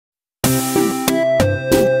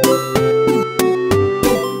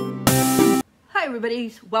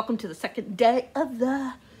everybody, welcome to the second day of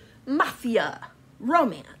the Mafia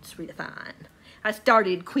romance readathon. I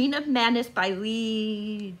started Queen of Madness by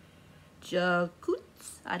Lee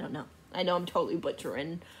Jacoots. I don't know. I know I'm totally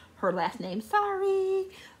butchering her last name. Sorry.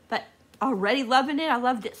 But already loving it. I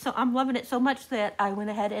loved it. So I'm loving it so much that I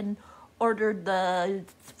went ahead and ordered the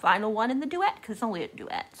final one in the duet, because it's only a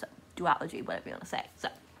duet. So duology, whatever you want to say. So,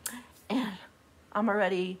 and I'm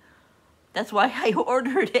already... That's why I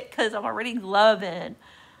ordered it, because I'm already loving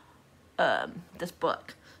this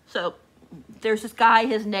book. So, there's this guy,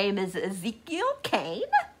 his name is Ezekiel Kane.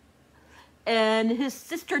 And his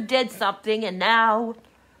sister did something, and now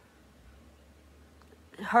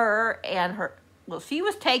she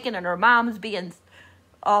was taken, and her mom's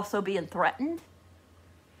also being threatened.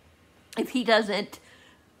 If he doesn't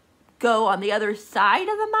go on the other side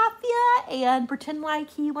of the Mafia and pretend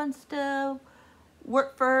like he wants to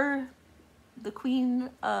work for the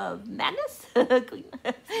Queen of Madness,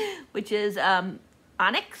 which is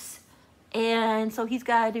Onyx. And so he's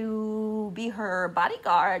got to be her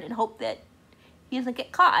bodyguard and hope that he doesn't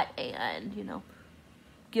get caught, and, you know,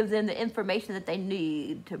 give them the information that they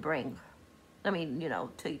need to bring, to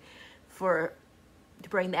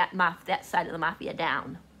bring that side of the Mafia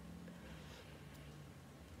down.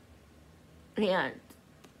 And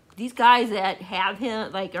these guys that have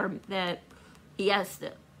him, that he has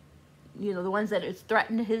to, the ones that is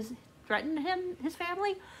threatened his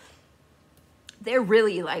family, they're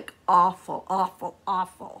really awful.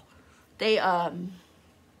 They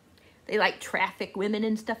like traffic women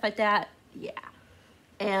and stuff like that. Yeah.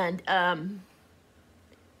 And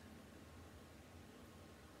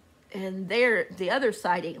they're, the other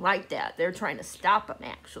side ain't like that. They're trying to stop him,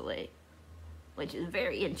 actually, which is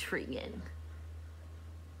very intriguing.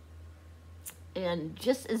 And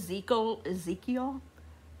just Ezekiel,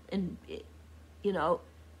 and,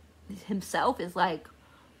 himself is like,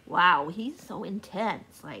 wow, he's so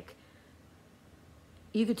intense. Like,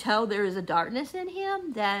 you could tell there is a darkness in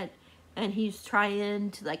him and he's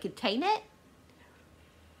trying to, contain it.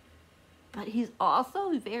 But he's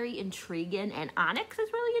also very intriguing, and Onyx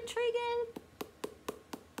is really intriguing.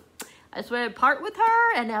 I just went apart with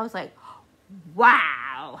her, and I was like,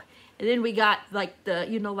 wow. And then we got, in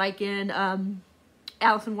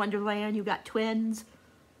Alice in Wonderland, you got twins.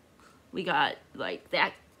 We got,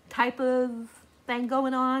 that type of thing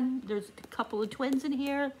going on. There's a couple of twins in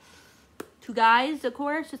here. Two guys, of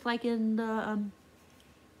course, just like in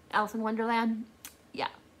Alice in Wonderland. Yeah.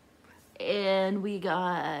 And we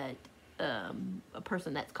got a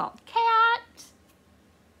person that's called Cat.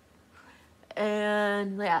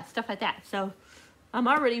 And, yeah, stuff like that. So, I'm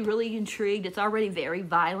already really intrigued. It's already very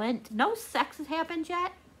violent. No sex has happened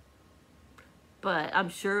yet. But I'm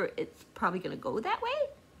sure it's probably going to go that way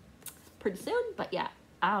pretty soon. But, yeah,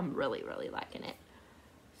 I'm really, really liking it.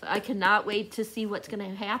 So I cannot wait to see what's going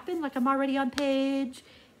to happen. I'm already on page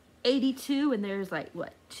 82, and there's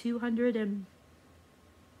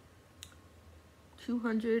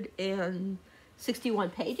 261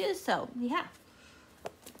 pages. So yeah.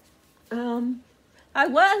 I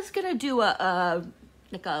was going to do a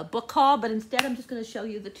book haul, but instead I'm just going to show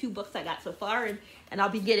you the 2 books I got so far, and I'll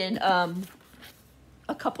be getting a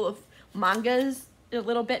couple of mangas in a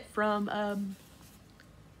little bit from a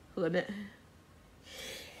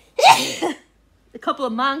couple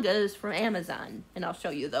of mangas from Amazon, and I'll show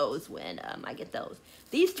you those when I get those.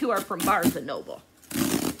 These 2 are from Barnes & Noble.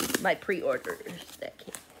 My pre-orders that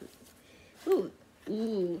came. Ooh,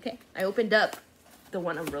 okay. I opened up the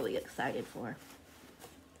one I'm really excited for.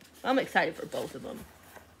 I'm excited for both of them.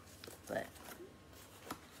 But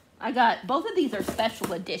I got, both of these are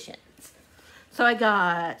special editions. So I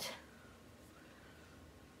got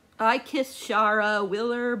I Kissed Shara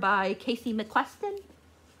Wheeler by Casey McQuestion.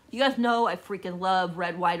 You guys know I freaking love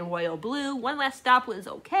Red, White, and Royal Blue. One Last Stop was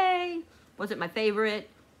okay. Wasn't my favorite.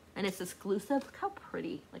 And it's exclusive. Look how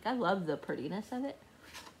pretty. I love the prettiness of it.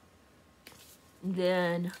 And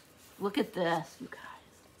then, look at this, you guys.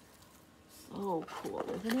 So cool,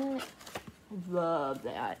 isn't it? I love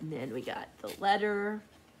that. And then we got the letter.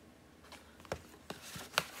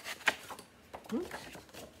 Oops.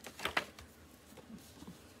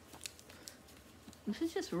 This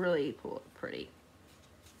is just really cool, pretty.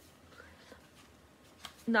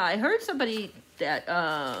 Now, I heard somebody that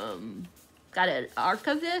got an arc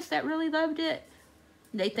of this that really loved it.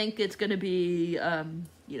 They think it's going to be,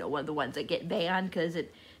 one of the ones that get banned, because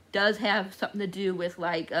it does have something to do with,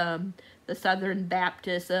 the Southern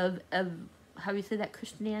Baptists of how do you say that,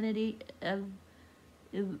 Christianity,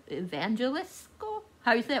 evangelical?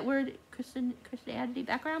 How do you say that word, Christianity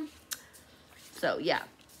background? So, yeah.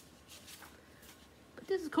 But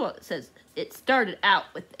this is cool. It says, it started out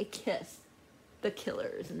with a kiss, the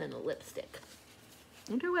killers, and then a lipstick.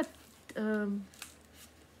 I wonder what,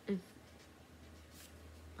 if,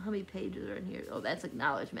 how many pages are in here? Oh, that's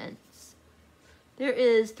acknowledgements. There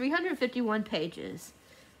is 351 pages.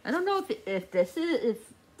 I don't know if this is,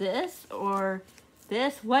 or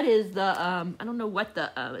this, what is the, I don't know what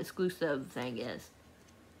the exclusive thing is,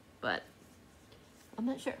 but I'm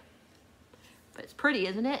not sure. But it's pretty,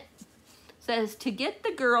 isn't it? It says, to get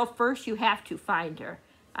the girl, first you have to find her.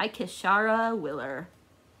 I kiss Shara Willer.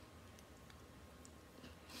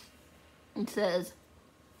 It says,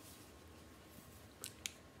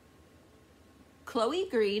 Chloe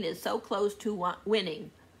Green is so close to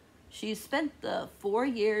winning. She's spent the 4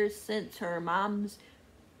 years since her moms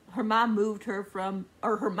moved her from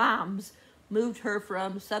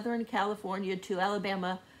Southern California to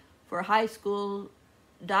Alabama for high school,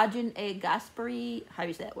 dodging a Gasperi, how do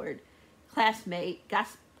you say that word? Classmate,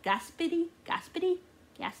 Gaspity,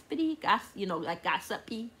 you know, like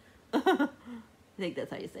gossipy. I think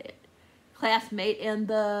that's how you say it. Classmate in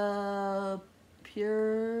the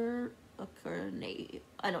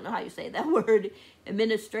I don't know how you say that word,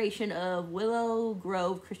 administration of Willow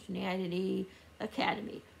Grove Christianity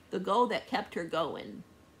Academy. The goal that kept her going.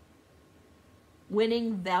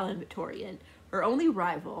 Winning valedictorian. Her only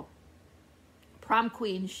rival, prom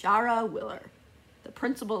queen Shara Willer, the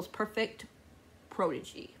principal's perfect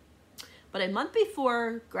protege. But a month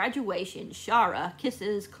before graduation, Shara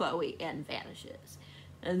kisses Chloe and vanishes.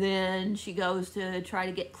 And then she goes to try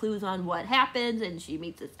to get clues on what happens, and she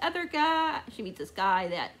meets this other guy. She meets this guy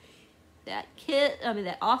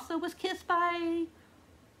that also was kissed by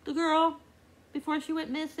the girl before she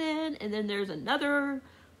went missing. And then there's another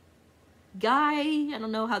guy. I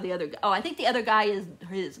don't know how the other guy. Oh, I think the other guy is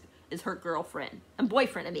her girlfriend and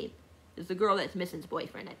boyfriend. I mean, is the girl that's missing's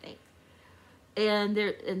boyfriend, I think. And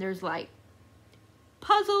there's like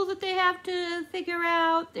puzzles that they have to figure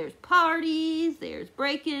out. There's parties, there's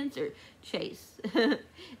break-ins, or chase. It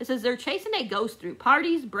says they're chasing a ghost through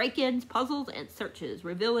parties, break-ins, puzzles, and searches,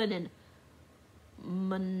 revealing an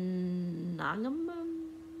monogamous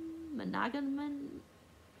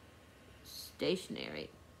stationary.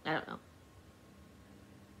 I don't know.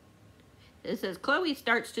 It says Chloe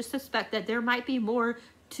starts to suspect that there might be more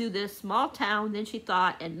to this small town than she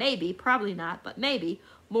thought, and maybe, probably not, but maybe,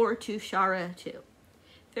 more to Shara too.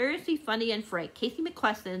 Very funny and frank, Casey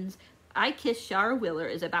McQuestion's I Kiss Shara Willer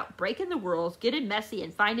is about breaking the rules, getting messy,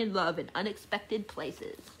 and finding love in unexpected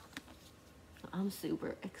places. I'm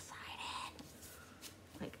super excited.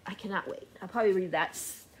 Like, I cannot wait. I'll probably read that.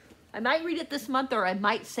 I might read it this month, or I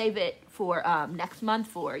might save it for next month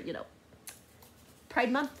for, you know,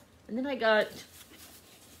 Pride Month. And then I got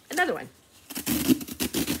another one.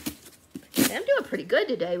 And I'm doing pretty good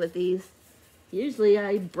today with these. Usually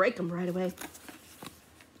I break them right away.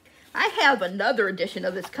 I have another edition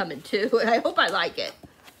of this coming too, and I hope I like it.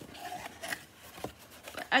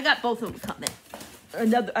 But I got both of them coming.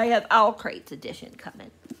 I have Owl Crates edition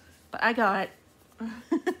coming. But I got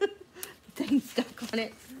things stuck on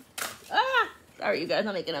it. Sorry you guys,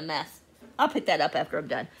 I'm making a mess. I'll pick that up after I'm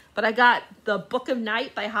done. But I got The Book of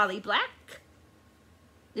Night by Holly Black.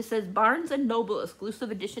 This says Barnes & Noble exclusive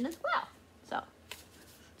edition as well. So, it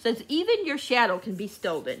says even your shadow can be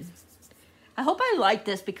stolen. I hope I like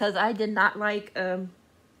this because I did not like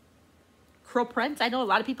Cruel Prince. I know a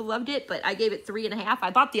lot of people loved it, but I gave it 3.5. I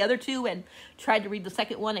bought the other two and tried to read the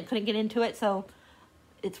second one and couldn't get into it. So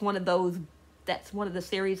it's one of those, that's one of the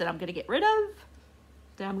series that I'm going to get rid of.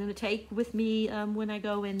 That I'm going to take with me when I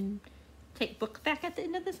go and take books back at the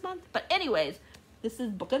end of this month. But anyways, this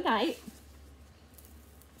is Book of Night.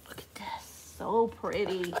 Look at this. So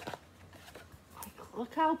pretty. Like,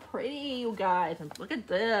 look how pretty, you guys. And look at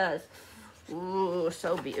this. Ooh,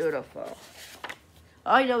 so beautiful.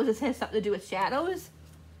 All I know is this has something to do with shadows.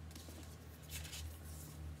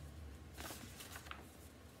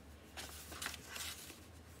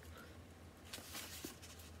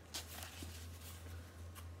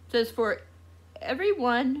 It says, for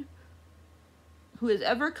everyone who has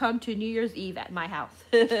ever come to New Year's Eve at my house.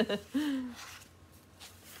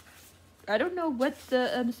 I don't know what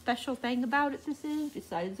the special thing about it this is,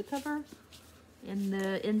 besides the cover and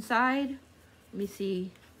the inside. Let me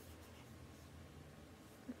see.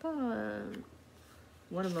 I thought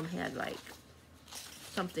one of them had like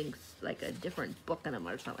something like a different book in them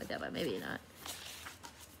or something like that, but maybe not.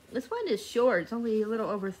 This one is short. It's only a little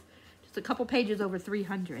over, just a couple pages over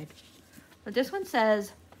 300. But this one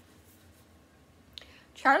says,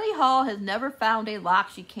 Charlie Hall has never found a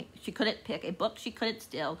lock she couldn't pick, a book she couldn't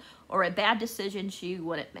steal, or a bad decision she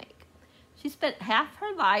wouldn't make. She spent half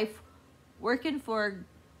her life working for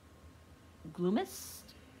gloomist,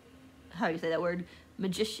 how do you say that word?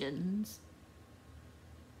 Magicians.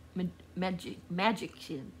 Magicians,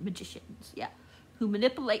 yeah. Who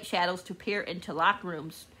manipulate shadows to peer into locked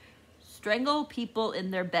rooms, strangle people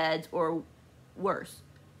in their beds, or worse.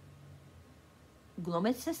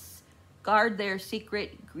 Glomicists guard their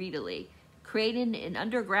secret greedily, creating an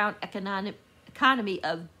underground economy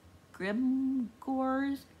of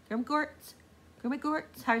grimoires, how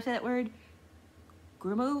do you say that word?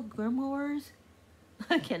 Grimoires?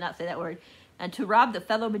 I cannot say that word. And to rob the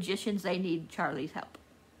fellow magicians, they need Charlie's help.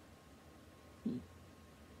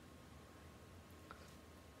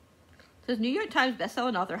 Says New York Times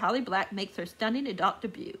bestselling author Holly Black makes her stunning adult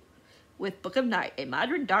debut with Book of Night, a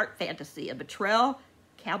modern dark fantasy of betrayal,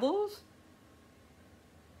 cabals,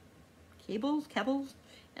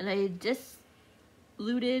 and a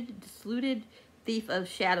diluted thief of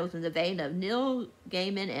shadows in the vein of Neil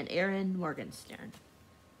Gaiman and Aaron Morgenstern.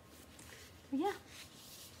 Yeah.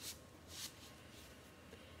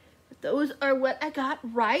 Those are what I got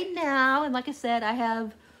right now. And like I said, I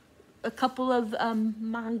have a couple of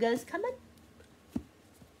mangas coming.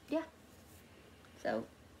 Yeah. So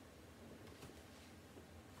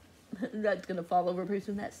that's going to fall over pretty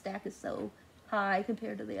soon. That stack is so high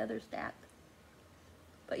compared to the other stack.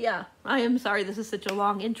 But yeah, I am sorry this is such a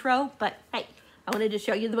long intro. But hey, I wanted to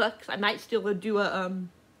show you the books. I might still do a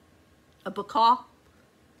book haul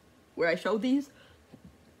where I show these.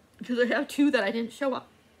 Because I have two that I didn't show off.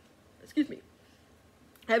 Excuse me.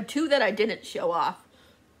 I have two that I didn't show off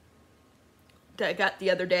that I got the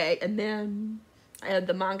other day, and then I have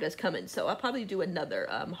the mangas coming, so I'll probably do another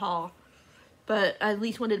haul. But I at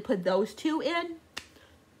least wanted to put those two in,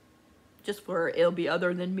 just for it'll be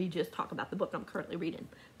other than me just talking about the book I'm currently reading.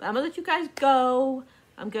 But I'm gonna let you guys go.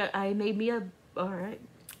 I made me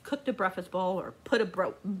cooked a breakfast bowl, or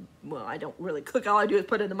well, I don't really cook. All I do is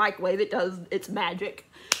put it in the microwave. It's magic.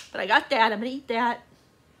 But I got that. I'm gonna eat that.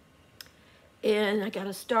 And I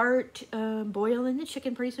gotta start boiling the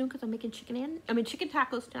chicken pretty soon because I'm making chicken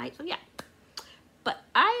tacos tonight. So yeah. But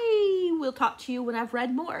I will talk to you when I've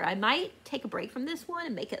read more. I might take a break from this one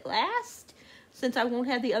and make it last, since I won't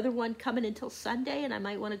have the other one coming until Sunday, and I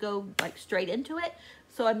might want to go like straight into it.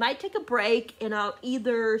 So I might take a break, and I'll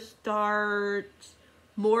either start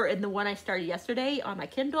more in the one I started yesterday on my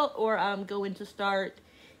Kindle, or I'm going to start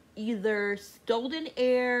either Stolen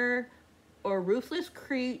Air or Ruthless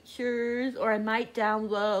Creatures, or I might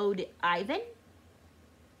download Ivan.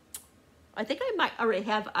 I think I might already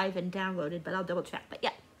have Ivan downloaded, but I'll double check. But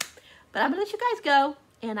yeah, but I'm gonna let you guys go,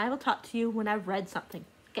 and I will talk to you when I've read something.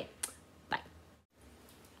 Okay, bye.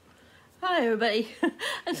 Hi everybody.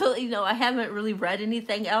 So I haven't really read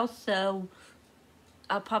anything else, so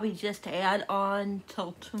I'll probably just add on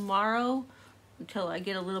till tomorrow until I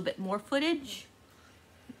get a little bit more footage,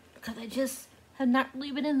 because I just have not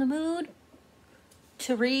really been in the mood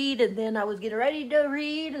to read, and then I was getting ready to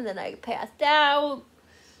read, and then I passed out,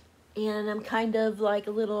 and I'm kind of like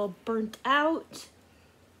a little burnt out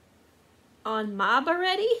on Mob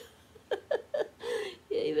already.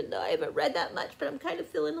 Even though I haven't read that much, but I'm kind of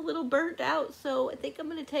feeling a little burnt out, so I think I'm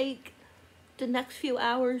going to take the next few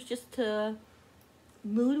hours just to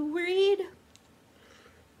mood read.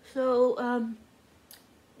 So,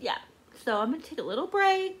 yeah, so I'm going to take a little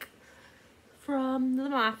break from the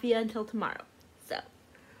Mafia until tomorrow. So,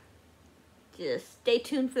 just stay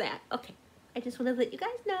tuned for that. Okay, I just want to let you guys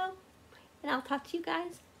know, and I'll talk to you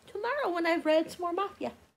guys tomorrow when I've read some more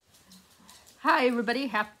Mafia. Hi everybody,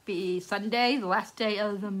 happy Sunday, the last day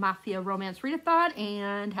of the Mafia Romance Readathon,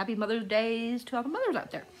 and happy Mother's Days to all the mothers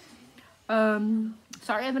out there.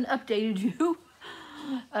 Sorry I haven't updated you.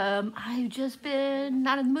 I've just been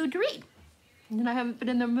not in the mood to read. And I haven't been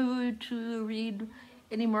in the mood to read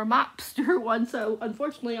any more Mobster ones, so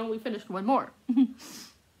unfortunately I only finished one more.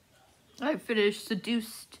 I finished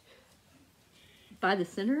Seduced by a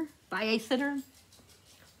Sinner.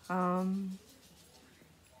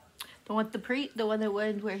 The one that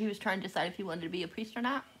went where he was trying to decide if he wanted to be a priest or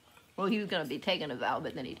not. Well, he was going to be taking a vow,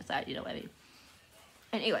 but then he decided, you know what I mean.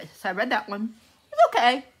 Anyway, so I read that one. It's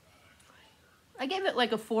okay. I gave it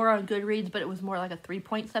like a 4 on Goodreads, but it was more like a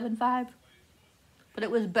 3.75. But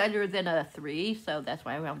it was better than a 3, so that's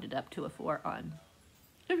why I rounded up to a 4 on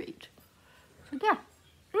Goodreads. So yeah,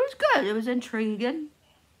 it was good. It was intriguing.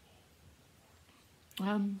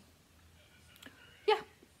 Yeah.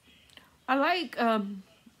 I like,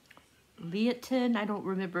 ReadATHON, I don't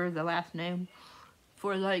remember the last name,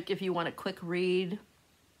 for like if you want a quick read.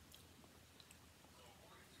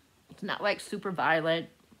 It's not like super violent.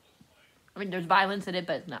 I mean, there's violence in it,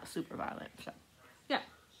 but it's not super violent. So, yeah.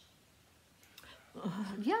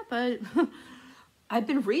 Yeah, but I've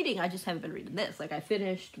been reading, I just haven't been reading this. Like, I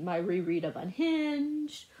finished my reread of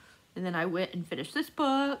Unhinged, and then I went and finished this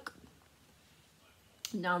book.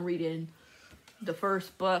 Now I'm reading the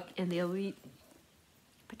first book in the Elite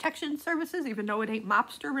Protection Services, even though it ain't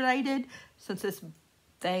mobster related, since this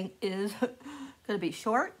thing is going to be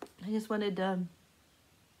short. I just wanted to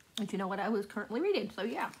let you know what I was currently reading. So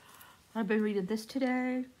yeah, I've been reading this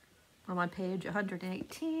today. I'm on page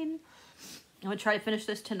 118. I'm going to try to finish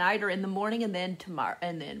this tonight or in the morning, and then tomorrow.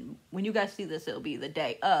 And then when you guys see this, it'll be the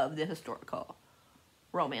day of the historical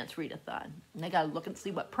romance readathon. And I got to look and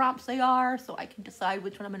see what prompts they are so I can decide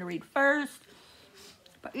which one I'm going to read first.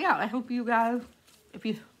 But yeah, I hope you guys, if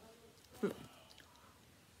you're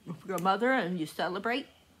a mother and you celebrate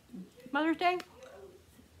Mother's Day,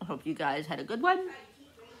 I hope you guys had a good one.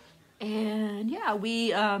 And yeah,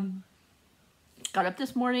 we got up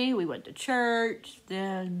this morning. We went to church.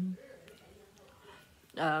 Then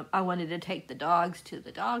I wanted to take the dogs to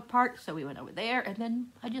the dog park, so we went over there. And then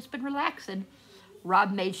I just been relaxing.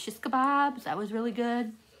 Rob made shish kebabs. That was really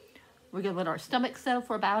good. We're going to let our stomachs settle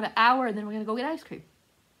for about an hour, and then we're going to go get ice cream.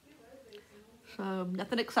 So,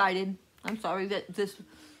 nothing exciting. I'm sorry that this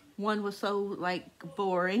one was so, like,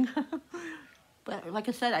 boring. But, like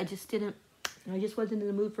I said, I just wasn't in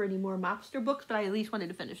the mood for any more mobster books, but I at least wanted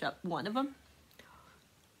to finish up one of them.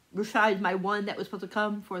 Besides my one that was supposed to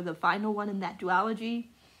come for the final one in that duology.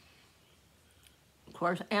 Of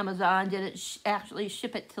course, Amazon didn't actually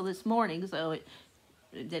ship it till this morning, so it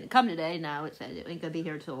didn't come today. Now it said it ain't going to be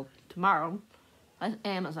here till tomorrow. That's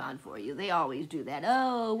Amazon for you. They always do that.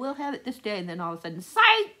 Oh, we'll have it this day, and then all of a sudden,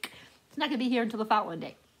 psych! It's not going to be here until the following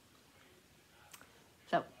day.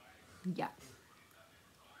 So, yeah.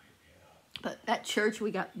 But at church,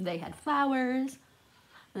 they had flowers.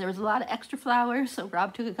 And there was a lot of extra flowers, so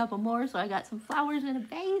Rob took a couple more, so I got some flowers in a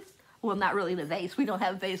vase. Well, not really in a vase. We don't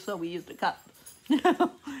have a vase, so we used a cup.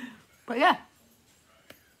 But yeah.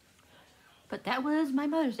 But that was my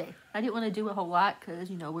Mother's Day. I didn't want to do a whole lot because,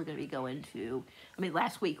 you know, we're going to be going to... I mean,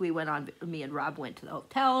 last week me and Rob went to the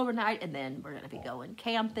hotel overnight, and then we're going to be going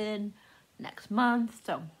camping next month.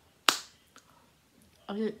 So,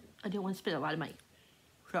 I didn't want to spend a lot of money.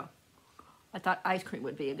 So, I thought ice cream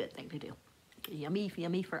would be a good thing to do. Yummy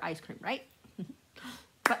for ice cream, right?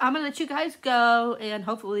 But I'm going to let you guys go, and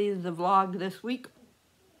hopefully the vlog this week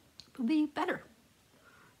will be better.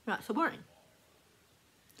 Not so boring.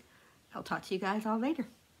 I'll talk to you guys all later.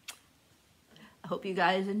 I hope you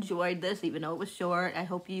guys enjoyed this, even though it was short. I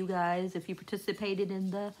hope you guys, if you participated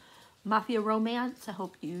in the Mafia romance, I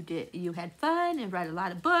hope you had fun and read a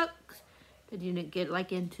lot of books. That you didn't get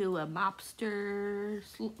like into a want to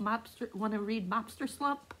read mobster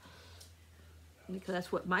slump. Because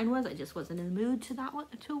that's what mine was. I just wasn't in the mood to not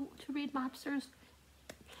want to read mobsters.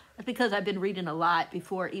 That's because I've been reading a lot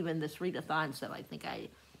before even this readathon, so I think I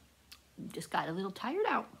just got a little tired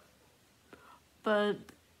out. But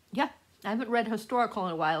yeah, I haven't read historical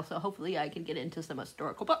in a while, so hopefully I can get into some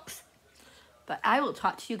historical books. But I will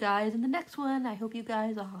talk to you guys in the next one. I hope you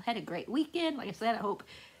guys all had a great weekend. Like I said, I hope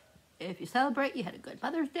if you celebrate, you had a good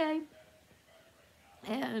Mother's Day.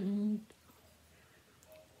 And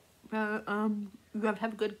you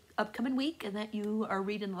have a good upcoming week, and that you are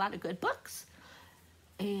reading a lot of good books.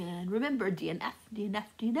 And remember, DNF, DNF,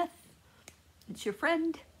 DNF. It's your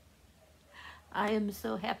friend. I am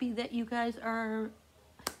so happy that you guys are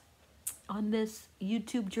on this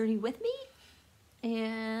YouTube journey with me.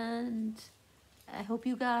 And I hope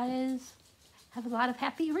you guys have a lot of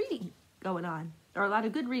happy reading going on. Or a lot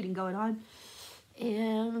of good reading going on.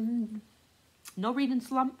 And no reading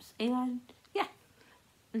slumps. And yeah.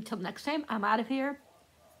 Until next time, I'm out of here.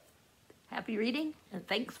 Happy reading. And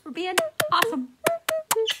thanks for being awesome.